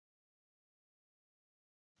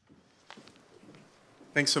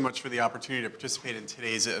Thanks so much for the opportunity to participate in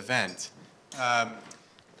today's event. Are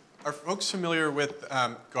folks familiar with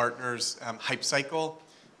Gartner's hype cycle?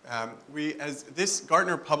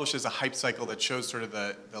 Gartner publishes a hype cycle that shows sort of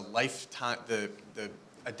the lifetime, the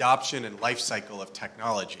adoption and life cycle of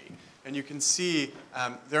technology. And you can see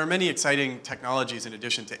there are many exciting technologies in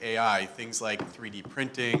addition to AI, things like 3D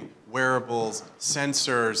printing, wearables,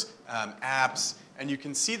 sensors, apps, and you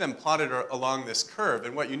can see them plotted along this curve.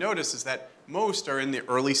 And what you notice is that most are in the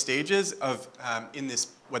early stages of in this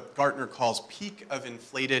what Gartner calls peak of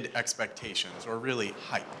inflated expectations, or really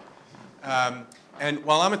hype. And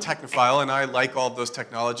while I'm a technophile and I like all of those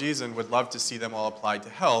technologies and would love to see them all applied to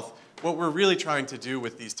health, what we're really trying to do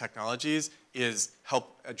with these technologies is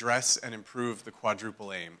help address and improve the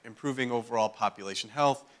quadruple aim: improving overall population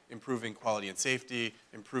health, improving quality and safety,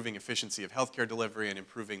 improving efficiency of healthcare delivery, and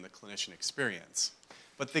improving the clinician experience.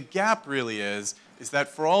 But the gap really is that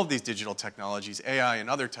for all of these digital technologies, AI and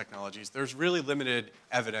other technologies, there's really limited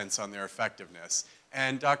evidence on their effectiveness.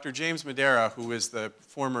 And Dr. James Madera, who is the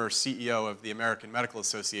former CEO of the American Medical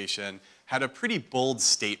Association, had a pretty bold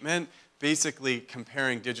statement basically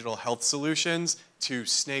comparing digital health solutions to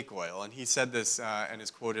snake oil. And he said this and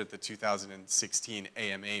is quoted at the 2016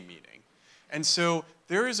 AMA meeting. And so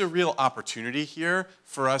there is a real opportunity here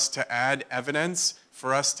for us to add evidence,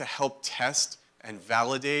 for us to help test and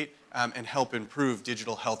validate and help improve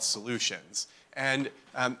digital health solutions. And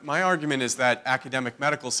my argument is that academic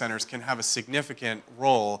medical centers can have a significant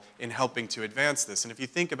role in helping to advance this. And if you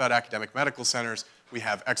think about academic medical centers, we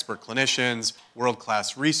have expert clinicians,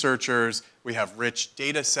 world-class researchers, we have rich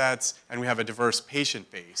data sets, and we have a diverse patient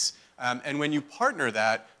base. And when you partner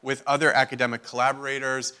that with other academic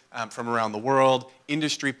collaborators from around the world,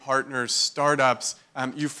 industry partners, startups,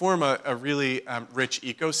 you form a really rich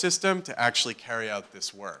ecosystem to actually carry out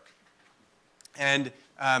this work. And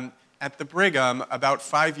at the Brigham, about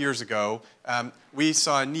 5 years ago, we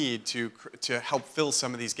saw a need to help fill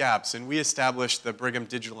some of these gaps, and we established the Brigham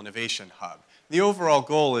Digital Innovation Hub. The overall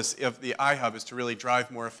goal of the iHub is to really drive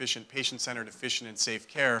more efficient, patient-centered, efficient, and safe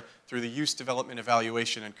care through the use, development,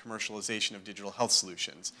 evaluation, and commercialization of digital health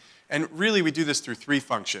solutions. And really, we do this through three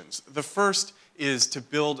functions. The first is to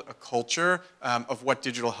build a culture of what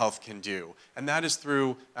digital health can do. And that is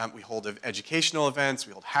through, we hold educational events,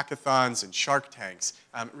 we hold hackathons and shark tanks,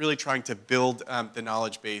 really trying to build the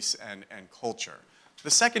knowledge base and culture. The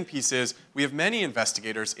second piece is we have many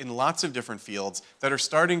investigators in lots of different fields that are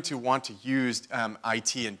starting to want to use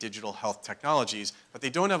IT and digital health technologies, but they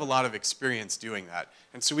don't have a lot of experience doing that.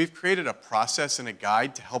 And so we've created a process and a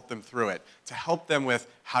guide to help them through it, to help them with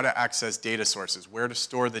how to access data sources, where to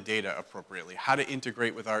store the data appropriately, how to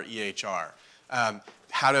integrate with our EHR,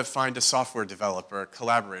 how to find a software developer,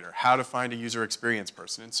 collaborator, how to find a user experience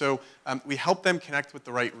person. And so we help them connect with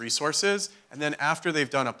the right resources, and then after they've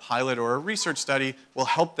done a pilot or a research study, we'll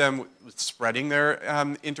help them with spreading their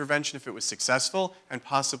intervention if it was successful, and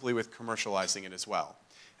possibly with commercializing it as well.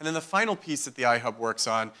 And then the final piece that the iHub works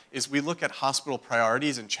on is we look at hospital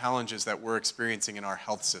priorities and challenges that we're experiencing in our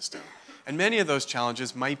health system. And many of those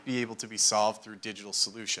challenges might be able to be solved through digital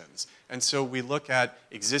solutions. And so we look at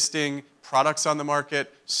existing products on the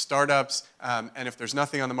market, startups, and if there's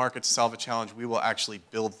nothing on the market to solve a challenge, we will actually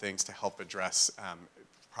build things to help address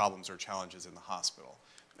problems or challenges in the hospital.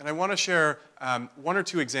 And I want to share one or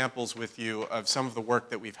two examples with you of some of the work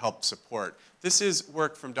that we've helped support. This is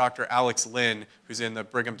work from Dr. Alex Lin, who's in the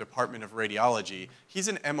Brigham Department of Radiology. He's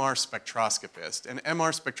an MR spectroscopist. And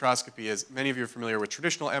MR spectroscopy, as many of you are familiar with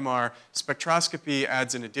traditional MR, spectroscopy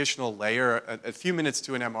adds an additional layer, a few minutes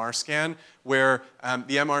to an MR scan, where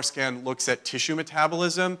the MR scan looks at tissue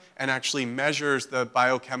metabolism and actually measures the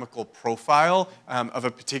biochemical profile of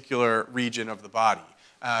a particular region of the body.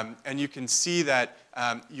 And you can see that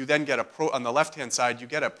you then get on the left-hand side, you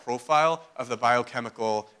get a profile of the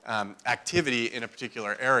biochemical activity in a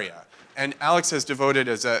particular area. And Alex has devoted,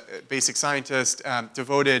 as a basic scientist,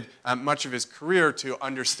 devoted much of his career to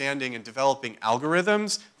understanding and developing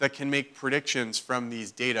algorithms that can make predictions from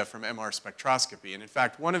these data from MR spectroscopy. And in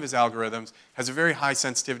fact, one of his algorithms has a very high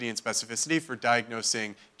sensitivity and specificity for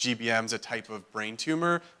diagnosing GBMs, a type of brain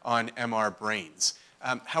tumor, on MR brains.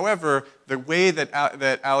 However, the way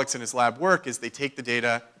that Alex and his lab work is they take the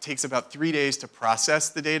data, it takes about 3 days to process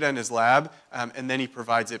the data in his lab, and then he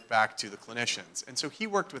provides it back to the clinicians. And so he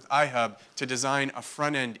worked with iHub to design a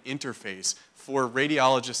front-end interface for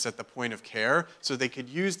radiologists at the point of care so they could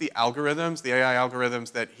use the algorithms, the AI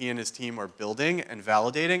algorithms that he and his team are building and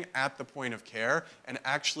validating at the point of care and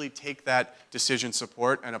actually take that decision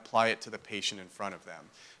support and apply it to the patient in front of them.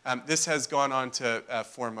 This has gone on to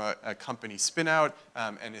form a company spin-out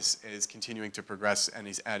and is continuing to progress, and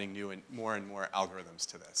he's adding new and more algorithms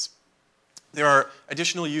to this. There are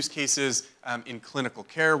additional use cases in clinical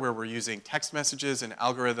care where we're using text messages and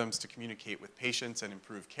algorithms to communicate with patients and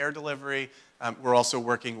improve care delivery. We're also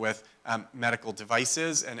working with medical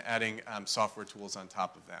devices and adding software tools on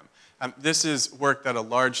top of them. This is work that a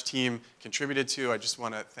large team contributed to. I just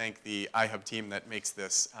want to thank the iHub team that makes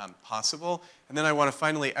this possible. And then I want to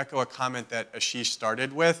finally echo a comment that Ashish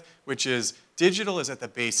started with, which is digital is at the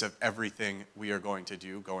base of everything we are going to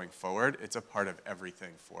do going forward. It's a part of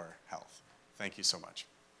everything for health. Thank you so much.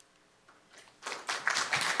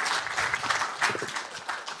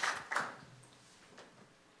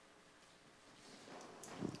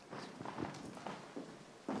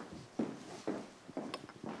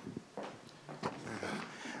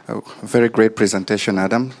 Oh, very great presentation,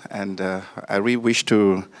 Adam. And I really wish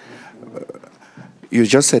to, you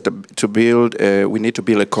just said to build, we need to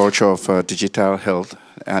build a culture of digital health.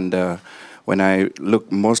 And when I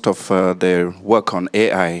look, most of the work on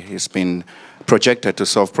AI has been projected to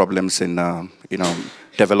solve problems in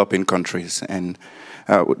developing countries. And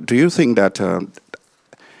do you think that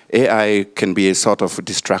AI can be a sort of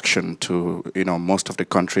distraction to most of the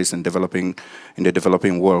countries in the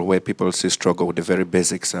developing world where people still struggle with the very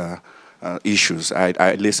basics issues?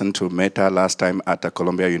 I listened to Mehta last time at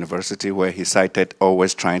Columbia University, where he cited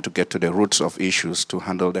always trying to get to the roots of issues to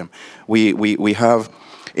handle them. We have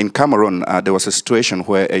in Cameroon, there was a situation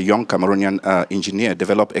where a young Cameroonian engineer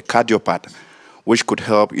developed a cardiopath, which could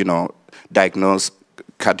help, diagnose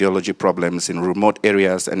cardiology problems in remote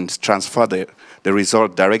areas and transfer the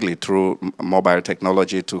result directly through mobile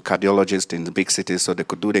technology to cardiologists in the big cities so they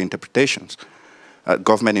could do the interpretations.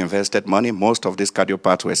 Government invested money. Most of these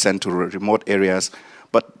cardiopaths were sent to remote areas,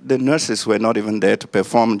 but the nurses were not even there to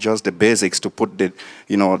perform just the basics, to put the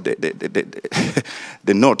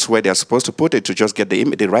notes where they're supposed to put it, to just get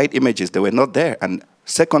the right images. They were not there. And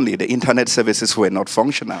secondly, the internet services were not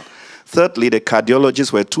functional. Thirdly, the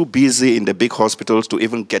cardiologists were too busy in the big hospitals to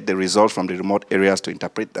even get the results from the remote areas to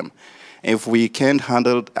interpret them. If we can't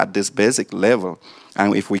handle at this basic level,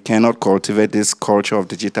 and if we cannot cultivate this culture of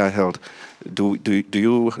digital health, do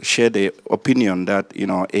you share the opinion that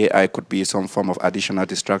AI could be some form of additional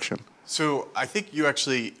distraction? So I think you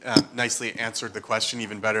actually nicely answered the question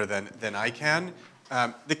even better than I can.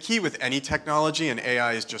 The key with any technology, and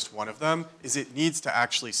AI is just one of them, is it needs to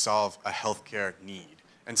actually solve a healthcare need.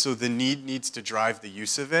 And so the need needs to drive the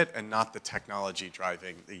use of it and not the technology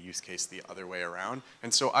driving the use case the other way around.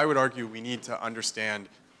 And so I would argue we need to understand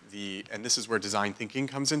and this is where design thinking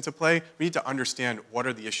comes into play, we need to understand what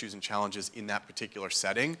are the issues and challenges in that particular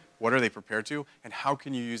setting, what are they prepared to, and how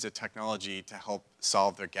can you use a technology to help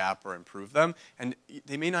solve their gap or improve them. And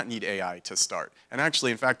they may not need AI to start. And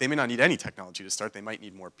actually, in fact, they may not need any technology to start. They might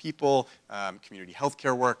need more people, community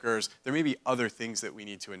healthcare workers. There may be other things that we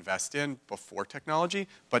need to invest in before technology,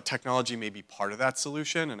 but technology may be part of that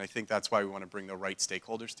solution, and I think that's why we want to bring the right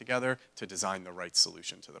stakeholders together to design the right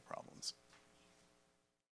solution to the problems.